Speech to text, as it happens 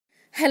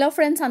Hello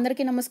friends,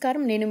 అందరికీ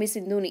నమస్కారం. నేను మీ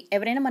సింధుని.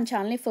 ఎవరైనా మన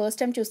ఛానల్ని ఫస్ట్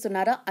టైం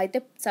చూస్తున్నారా అయితే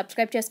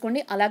సబ్స్క్రైబ్ చేసుకోండి.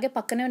 అలాగే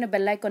పక్కనే ఉన్న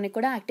బెల్ ఐకాన్ని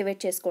కూడా యాక్టివేట్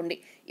చేసుకోండి.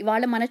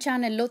 ఇవాళ మన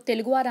ఛానల్లో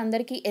తెలుగు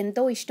వారందరికీ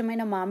ఎంతో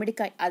ఇష్టమైన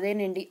మామిడికాయ,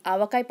 అదేనండి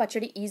ఆవకాయ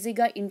పచ్చడి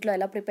ఈజీగా ఇంట్లో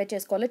ఎలా ప్రిపేర్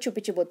చేసుకోవాలో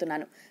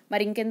చూపించబోతున్నాను.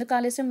 మరి ఇంకెందుకు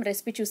ఆలస్యం,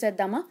 రెసిపీ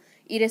చూసేద్దామా?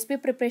 ఈ రెసిపీ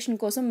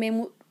ప్రిపరేషన్ కోసం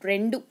మేము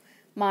 2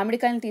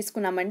 మామిడికాయలు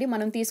తీసుకున్నామండి.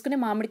 మనం తీసుకునే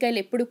మామిడికాయలు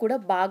ఎప్పుడు కూడా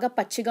బాగా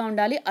పచ్చిగా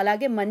ఉండాలి,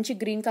 అలాగే మంచి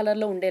గ్రీన్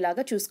కలర్లో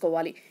ఉండేలాగా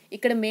చూసుకోవాలి.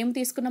 ఇక్కడ మేము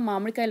తీసుకున్న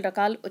మామిడికాయల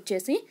రకాలు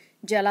వచ్చేసి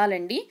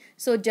జలాలండి.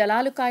 సో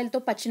జలాలు కాయలతో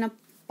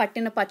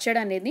పట్టిన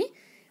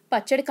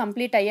పచ్చడి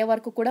కంప్లీట్ అయ్యే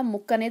వరకు కూడా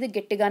ముక్క అనేది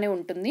గట్టిగానే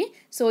ఉంటుంది.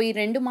 సో ఈ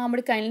 2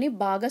 మామిడికాయలని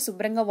బాగా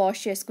శుభ్రంగా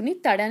వాష్ చేసుకుని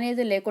తడి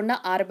అనేది లేకుండా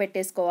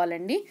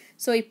ఆరబెట్టేసుకోవాలండి.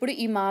 సో ఇప్పుడు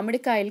ఈ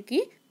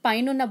మామిడికాయలకి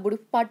పైన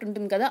బుడుపు పార్ట్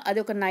ఉంటుంది కదా, అది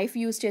ఒక నైఫ్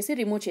యూజ్ చేసి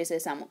రిమూవ్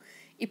చేసేసాము.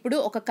 ఇప్పుడు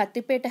ఒక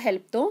కత్తిపేట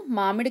హెల్ప్తో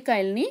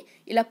మామిడికాయలని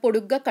ఇలా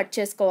పొడుగ్గా కట్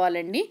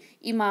చేసుకోవాలండి.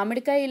 ఈ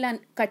మామిడికాయ ఇలా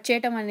కట్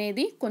చేయటం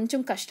అనేది కొంచెం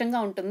కష్టంగా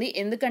ఉంటుంది,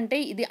 ఎందుకంటే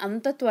ఇది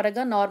అంత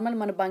త్వరగా నార్మల్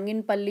మన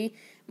బంగినపల్లి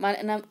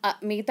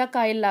మిగతా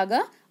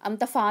కాయల్లాగా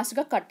అంత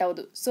ఫాస్ట్గా కట్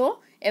అవ్వదు. సో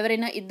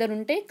ఎవరైనా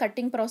ఇద్దరుంటే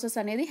కట్టింగ్ ప్రాసెస్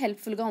అనేది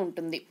హెల్ప్ఫుల్గా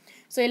ఉంటుంది.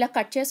 సో ఇలా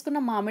కట్ చేసుకున్న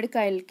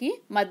మామిడికాయలకి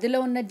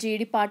మధ్యలో ఉన్న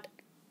జీడి పార్ట్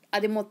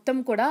అది మొత్తం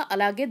కూడా,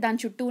 అలాగే దాని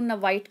చుట్టూ ఉన్న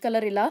వైట్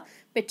కలర్ ఇలా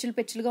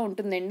పెచ్చులుగా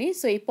ఉంటుందండి.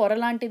 సో ఈ పొర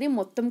లాంటిది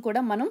మొత్తం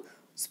కూడా మనం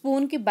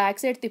స్పూన్కి బ్యాక్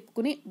సైడ్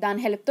తిప్పుకుని దాని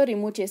హెల్ప్తో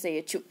రిమూవ్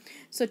చేసేయచ్చు.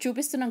 సో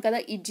చూపిస్తున్నాం కదా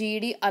ఈ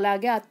జీడి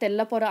అలాగే ఆ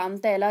తెల్ల పొర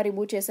అంతా ఎలా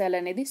రిమూవ్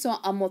చేసేయాలనేది. సో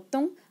ఆ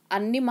మొత్తం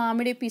అన్ని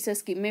మామిడి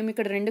పీసెస్కి, మేము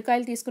ఇక్కడ 2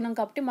 కాయలు తీసుకున్నాం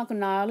కాబట్టి మాకు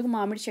 4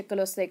 మామిడి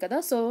చెక్కలు వస్తాయి కదా.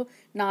 సో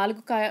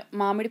 4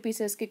 మామిడి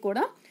పీసెస్కి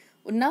కూడా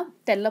ఉన్న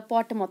తెల్ల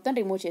పార్ట్ మొత్తం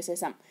రిమూవ్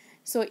చేసేసాం.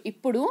 సో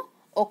ఇప్పుడు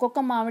ఒక్కొక్క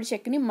మామిడి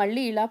చెక్కని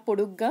మళ్ళీ ఇలా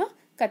పొడుగ్గా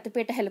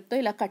కత్తిపేట హెల్ప్తో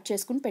ఇలా కట్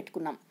చేసుకుని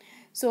పెట్టుకున్నాం.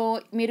 సో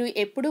మీరు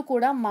ఎప్పుడు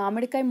కూడా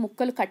మామిడికాయ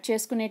ముక్కలు కట్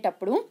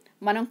చేసుకునేటప్పుడు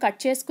మనం కట్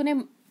చేసుకునే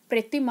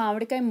ప్రతి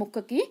మామిడికాయ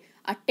ముక్కకి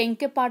ఆ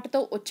టెంకె పాటుతో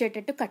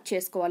వచ్చేటట్టు కట్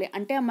చేసుకోవాలి.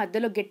 అంటే ఆ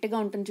మధ్యలో గట్టిగా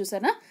ఉంటుంది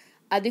చూసారా,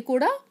 అది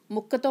కూడా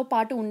ముక్కతో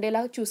పాటు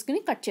ఉండేలా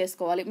చూసుకుని కట్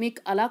చేసుకోవాలి.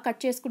 మీకు అలా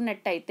కట్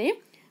చేసుకున్నట్టయితే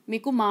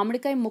మీకు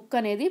మామిడికాయ ముక్క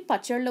అనేది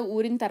పచ్చడిలో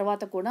ఊరిన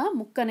తర్వాత కూడా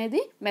ముక్క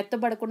అనేది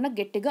మెత్తబడకుండా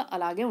గట్టిగా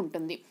అలాగే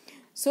ఉంటుంది.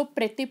 సో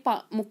ప్రతి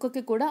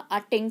ముక్కకి కూడా ఆ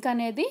టెంక్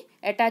అనేది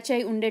అటాచ్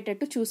అయి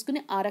ఉండేటట్టు చూసుకుని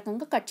ఆ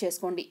రకంగా కట్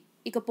చేసుకోండి.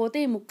 ఇకపోతే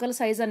ఈ ముక్కల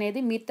సైజ్ అనేది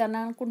మీరు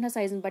తినాలనుకుంటున్న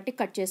సైజుని బట్టి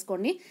కట్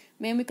చేసుకోండి.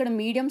 మేము ఇక్కడ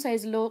మీడియం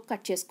సైజులో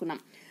కట్ చేసుకున్నాం.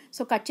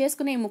 సో కట్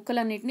చేసుకునే ఈ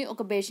ముక్కలన్నింటినీ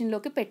ఒక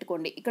బేసిన్లోకి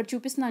పెట్టుకోండి. ఇక్కడ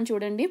చూపిస్తున్నాను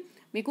చూడండి,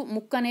 మీకు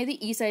ముక్క అనేది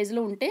ఈ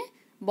సైజులో ఉంటే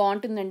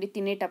బాగుంటుందండి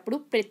తినేటప్పుడు.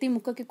 ప్రతి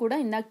ముక్కకి కూడా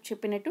ఇందాక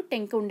చెప్పినట్టు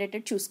టెంక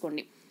ఉండేటట్టు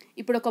చూసుకోండి.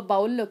 ఇప్పుడు ఒక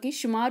బౌల్లోకి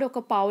సుమారు ఒక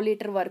 1/2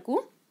 లీటర్ వరకు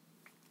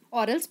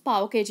ఆరల్స్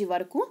 1/2 kg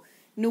వరకు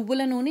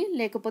నువ్వుల నూనె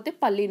లేకపోతే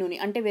పల్లి నూనె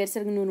అంటే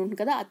వేరుశనగ నూనె ఉంటుంది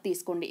కదా, అది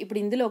తీసుకోండి. ఇప్పుడు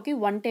ఇందులోకి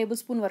 1 టేబుల్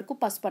స్పూన్ వరకు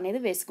పసుపు అనేది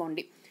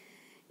వేసుకోండి.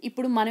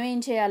 ఇప్పుడు మనం ఏం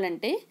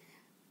చేయాలంటే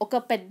ఒక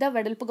పెద్ద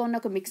వెడల్పుగా ఉన్న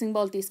ఒక మిక్సింగ్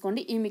బౌల్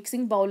తీసుకోండి. ఈ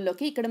మిక్సింగ్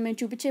బౌల్లోకి ఇక్కడ మేము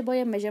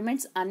చూపించబోయే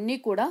మెజర్మెంట్స్ అన్నీ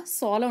కూడా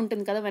సోల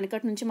ఉంటుంది కదా,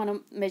 వెనకటి నుంచి మనం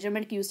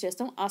మెజర్మెంట్కి యూజ్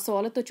చేస్తాం, ఆ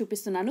సోలతో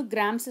చూపిస్తున్నాను.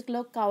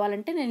 గ్రామ్స్లో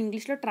కావాలంటే నేను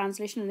ఇంగ్లీష్లో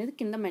ట్రాన్స్లేషన్ అనేది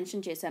కింద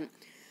మెన్షన్ చేశాను.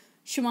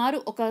 సుమారు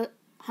ఒక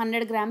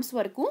 100 గ్రామ్స్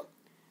వరకు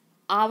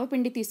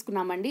ఆవపిండి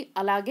తీసుకున్నామండి.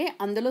 అలాగే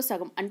అందులో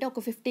సగం అంటే ఒక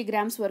 50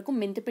 గ్రామ్స్ వరకు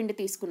మెంతిపిండి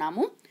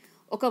తీసుకున్నాము.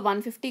 ఒక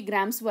 150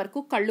 గ్రామ్స్ వరకు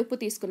కళ్ళుప్పు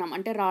తీసుకున్నాం,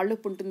 అంటే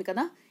రాళ్ళుప్పు ఉంటుంది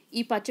కదా.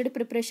 ఈ పచ్చడి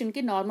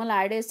ప్రిపరేషన్కి నార్మల్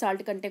యాడెడ్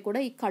సాల్ట్ కంటే కూడా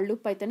ఈ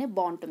కళ్ళుప్పు అయితేనే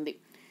బాగుంటుంది.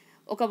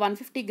 ఒక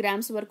 150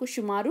 గ్రామ్స్ వరకు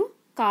సుమారు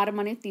కారం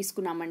అనేది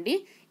తీసుకున్నామండి.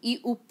 ఈ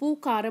ఉప్పు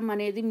కారం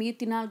అనేది మీరు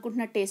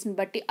తినాలనుకుంటున్న టేస్ట్ని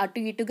బట్టి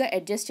అటు ఇటుగా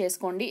అడ్జస్ట్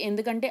చేసుకోండి,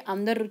 ఎందుకంటే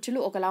అందరి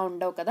రుచులు ఒకలా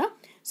ఉండవు కదా.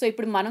 సో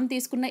ఇప్పుడు మనం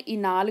తీసుకున్న ఈ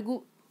 4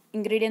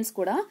 ఇంగ్రీడియంట్స్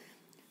కూడా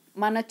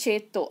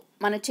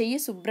మన చెయ్యి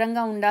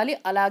శుభ్రంగా ఉండాలి,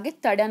 అలాగే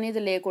తడి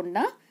అనేది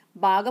లేకుండా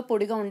బాగా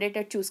పొడిగా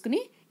ఉండేటట్టు చూసుకుని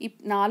ఈ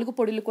 4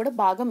 పొడులు కూడా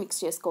బాగా మిక్స్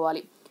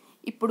చేసుకోవాలి.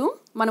 ఇప్పుడు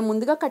మనం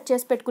ముందుగా కట్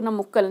చేసి పెట్టుకున్న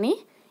ముక్కల్ని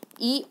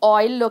ఈ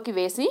ఆయిల్లోకి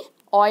వేసి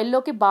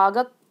ఆయిల్లోకి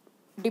బాగా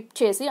డిప్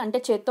చేసి, అంటే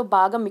చేత్తో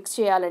బాగా మిక్స్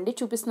చేయాలండి.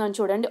 చూపిస్తున్నాను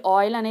చూడండి,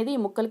 ఆయిల్ అనేది ఈ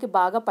ముక్కలకి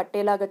బాగా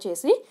పట్టేలాగా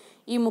చేసి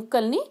ఈ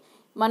ముక్కల్ని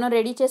మనం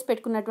రెడీ చేసి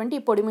పెట్టుకున్నటువంటి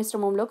ఈ పొడి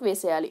మిశ్రమంలోకి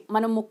వేసేయాలి.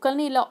 మనం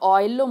ముక్కల్ని ఇలా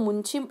ఆయిల్లో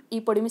ముంచి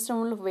ఈ పొడి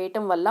మిశ్రమంలో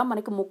వేయటం వల్ల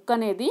మనకి ముక్క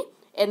అనేది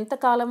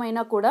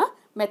ఎంతకాలమైనా కూడా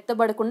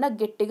మెత్తబడకుండా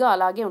గట్టిగా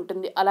అలాగే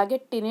ఉంటుంది, అలాగే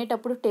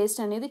తినేటప్పుడు టేస్ట్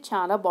అనేది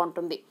చాలా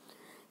బాగుంటుంది.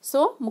 సో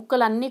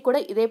ముక్కలన్నీ కూడా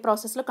ఇదే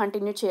ప్రాసెస్లో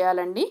కంటిన్యూ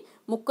చేయాలండి.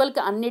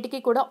 ముక్కలకి అన్నిటికీ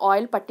కూడా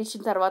ఆయిల్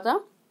పట్టించిన తర్వాత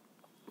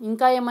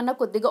ఇంకా ఏమన్నా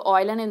కొద్దిగా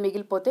ఆయిల్ అనేది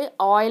మిగిలిపోతే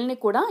ఆయిల్ని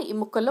కూడా ఈ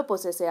ముక్కల్లో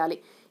పోసేసేయాలి.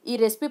 ఈ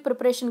రెసిపీ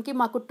ప్రిపరేషన్కి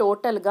మాకు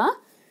టోటల్గా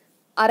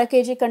 1/2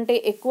 kg కంటే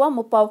ఎక్కువ,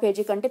 3/4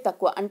 kg కంటే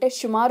తక్కువ, అంటే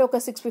సుమారు ఒక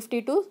 650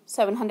 to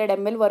 700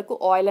 ml వరకు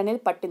ఆయిల్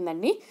అనేది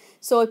పట్టిందండి.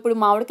 సో ఇప్పుడు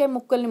మామిడికాయ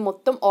ముక్కల్ని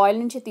మొత్తం ఆయిల్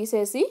నుంచి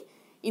తీసేసి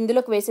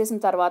ఇందులోకి వేసేసిన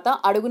తర్వాత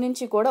అడుగు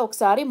నుంచి కూడా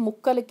ఒకసారి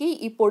ముక్కలకి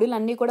ఈ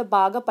పొడులన్నీ కూడా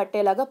బాగా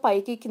పట్టేలాగా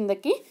పైకి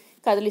కిందకి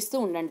కదిలిస్తూ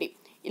ఉండండి.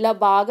 ఇలా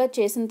బాగా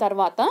చేసిన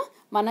తర్వాత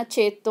మన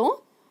చేత్తో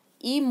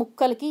ఈ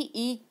ముక్కలకి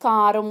ఈ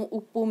కారం,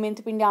 ఉప్పు,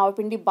 మెంతిపిండి,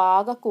 ఆవపిండి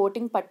బాగా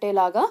కోటింగ్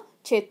పట్టేలాగా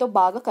చేత్తో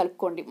బాగా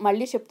కలుపుకోండి.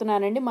 మళ్ళీ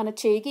చెప్తున్నానండి, మన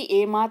చేయికి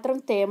ఏమాత్రం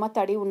తేమ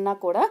తడి ఉన్నా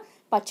కూడా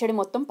పచ్చడి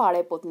మొత్తం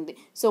పాడైపోతుంది.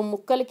 సో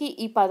ముక్కలకి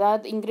ఈ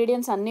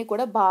ఇంగ్రీడియంట్స్ అన్నీ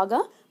కూడా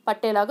బాగా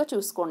పట్టేలాగా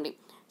చూసుకోండి.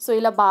 సో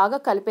ఇలా బాగా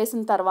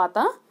కలిపేసిన తర్వాత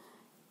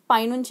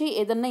పైనుంచి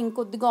ఏదన్నా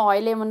ఇంకొద్దిగా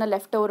ఆయిల్ ఏమన్నా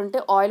లెఫ్ట్ ఓవర్ ఉంటే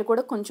ఆయిల్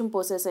కూడా కొంచెం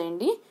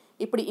పోసేసేయండి.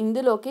 ఇప్పుడు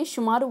ఇందులోకి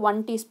సుమారు 1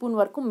 టీ స్పూన్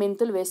వరకు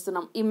మెంతులు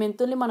వేస్తున్నాం. ఈ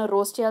మెంతుల్ని మనం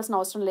రోస్ట్ చేయాల్సిన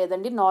అవసరం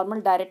లేదండి,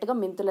 నార్మల్ డైరెక్ట్గా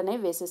మెంతులు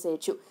అనేవి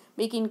వేసేసేయచ్చు.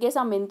 మీకు ఇన్ కేస్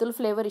ఆ మెంతుల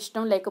ఫ్లేవర్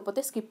ఇష్టం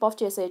లేకపోతే skip of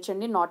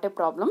చేసేయచ్చండి, not a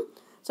problem.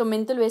 So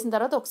మెంతులు వేసిన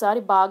తర్వాత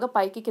ఒకసారి బాగా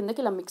పైకి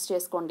కిందకి ఇలా మిక్స్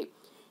చేసుకోండి.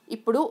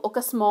 ఇప్పుడు ఒక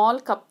స్మాల్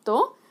కప్తో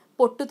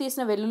పొట్టు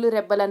తీసిన వెల్లుల్లి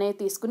రెబ్బలు అనేవి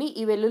తీసుకుని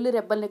ఈ వెల్లుల్లి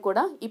రెబ్బల్ని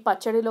కూడా ఈ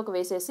పచ్చడిలోకి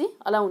వేసేసి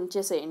అలా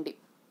ఉంచేసేయండి.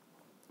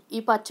 ఈ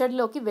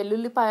పచ్చడిలోకి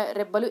వెల్లుల్లిపాయ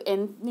రెబ్బలు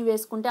ఎన్ని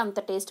వేసుకుంటే అంత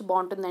టేస్ట్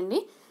బాగుంటుందండి.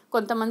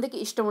 కొంతమందికి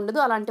ఇష్టం ఉండదు,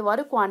 అలాంటి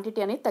వారు క్వాంటిటీ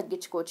అనేది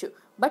తగ్గించుకోవచ్చు.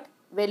 బట్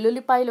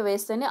వెల్లుల్లిపాయలు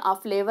వేస్తేనే ఆ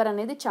ఫ్లేవర్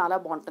అనేది చాలా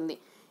బాగుంటుంది.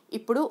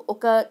 ఇప్పుడు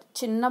ఒక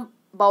చిన్న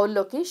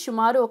బౌల్లోకి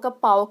సుమారు ఒక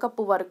పావు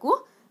కప్పు వరకు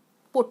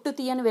పొట్టు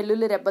తీయని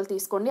వెల్లుల్లి రెబ్బలు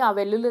తీసుకోండి. ఆ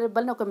వెల్లుల్లి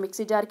రెబ్బల్ని ఒక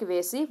మిక్సీ జార్కి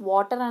వేసి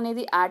వాటర్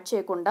అనేది యాడ్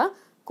చేయకుండా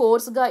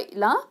కోర్స్గా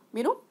ఇలా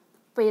మీరు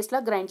పేస్ట్లా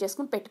గ్రైండ్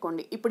చేసుకుని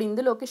పెట్టుకోండి. ఇప్పుడు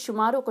ఇందులోకి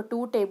సుమారు ఒక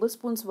 2 టేబుల్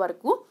స్పూన్స్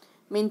వరకు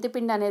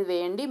మెంతిపిండి అనేది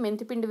వేయండి.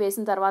 మెంతిపిండి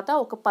వేసిన తర్వాత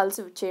ఒక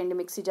పల్స్ చేయండి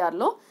మిక్సీ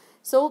జార్లో.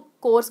 సో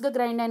కోర్స్గా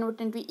గ్రైండ్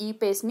అయినటువంటి ఈ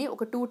పేస్ట్ని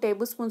ఒక 2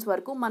 టేబుల్ స్పూన్స్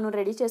వరకు మనం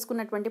రెడీ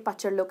చేసుకున్నటువంటి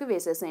పచ్చడిలోకి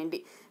వేసేసేయండి.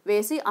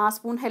 వేసి ఆ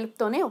స్పూన్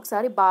హెల్ప్తోనే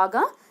ఒకసారి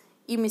బాగా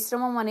ఈ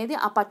మిశ్రమం అనేది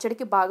ఆ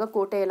పచ్చడికి బాగా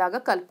కోట్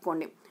అయ్యేలాగా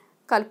కలుపుకోండి.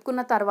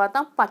 కలుపుకున్న తర్వాత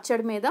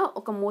పచ్చడి మీద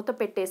ఒక మూత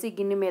పెట్టేసి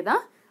గిన్నె మీద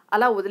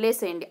అలా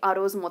వదిలేసేయండి ఆ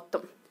రోజు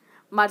మొత్తం.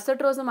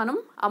 మరుసటి రోజు మనం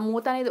ఆ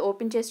మూత అనేది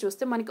ఓపెన్ చేసి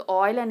చూస్తే మనకి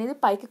ఆయిల్ అనేది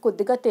పైకి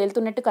కొద్దిగా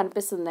తేలుతున్నట్టు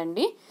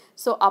కనిపిస్తుందండి.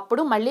 సో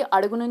అప్పుడు మళ్ళీ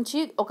అడుగు నుంచి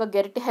ఒక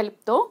గెరిటె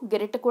హెల్ప్తో,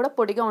 గెరిటె కూడా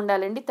పొడిగా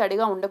ఉండాలండి,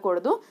 తడిగా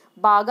ఉండకూడదు.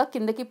 బాగా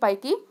కిందకి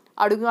పైకి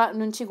అడుగు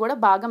నుంచి కూడా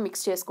బాగా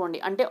మిక్స్ చేసుకోండి.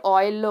 అంటే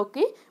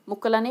ఆయిల్లోకి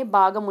ముక్కలనే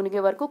బాగా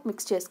మునిగే వరకు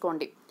మిక్స్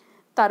చేసుకోండి.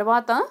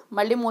 తర్వాత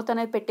మళ్ళీ మూత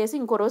అనేది పెట్టేసి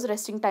ఇంకో రోజు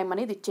రెస్టింగ్ టైం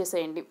అనేది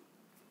ఇచ్చేసేయండి.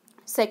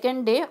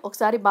 సెకండ్ డే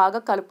ఒకసారి బాగా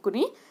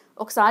కలుపుకుని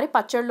ఒకసారి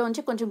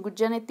పచ్చడిలోంచి కొంచెం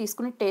గుజ్జు అనేది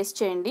తీసుకుని టేస్ట్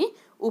చేయండి.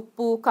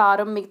 ఉప్పు,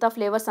 కారం, మిగతా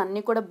ఫ్లేవర్స్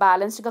అన్నీ కూడా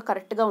బ్యాలెన్స్డ్గా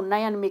కరెక్ట్గా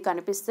ఉన్నాయని మీకు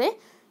అనిపిస్తే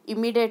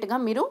ఇమ్మీడియట్గా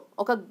మీరు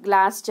ఒక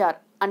గ్లాస్ జార్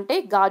అంటే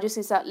గాజు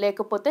సీసా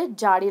లేకపోతే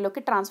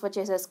జాడీలోకి ట్రాన్స్ఫర్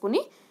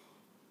చేసేసుకుని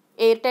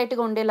ఎయిర్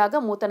టైట్గా ఉండేలాగా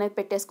మూత అనేది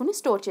పెట్టేసుకుని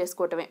స్టోర్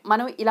చేసుకోవటమే.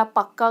 మనం ఇలా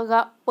పక్కాగా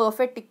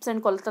పర్ఫెక్ట్ టిప్స్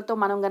అండ్ కొలతలతో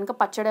మనం కనుక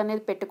పచ్చడి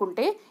అనేది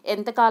పెట్టుకుంటే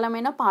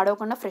ఎంతకాలమైనా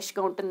పాడవకుండా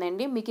ఫ్రెష్గా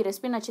ఉంటుందండి. మీకు ఈ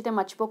రెసిపీ నచ్చితే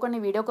మర్చిపోకుండా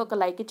వీడియోకి ఒక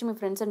లైక్ ఇచ్చి మీ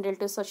ఫ్రెండ్స్ అండ్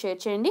రిలేటివ్స్తో షేర్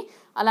చేయండి.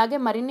 అలాగే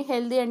మరిన్ని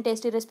హెల్దీ అండ్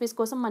టేస్టీ రెసిపీస్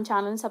కోసం మన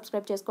ఛానల్ని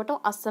సబ్స్క్రైబ్ చేసుకోవటం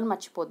అస్సలు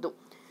మర్చిపోద్దు.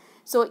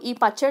 సో ఈ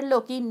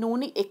పచ్చడిలోకి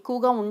నూనె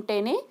ఎక్కువగా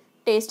ఉంటేనే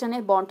టేస్ట్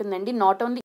అనేది బాగుంటుందండి. Not only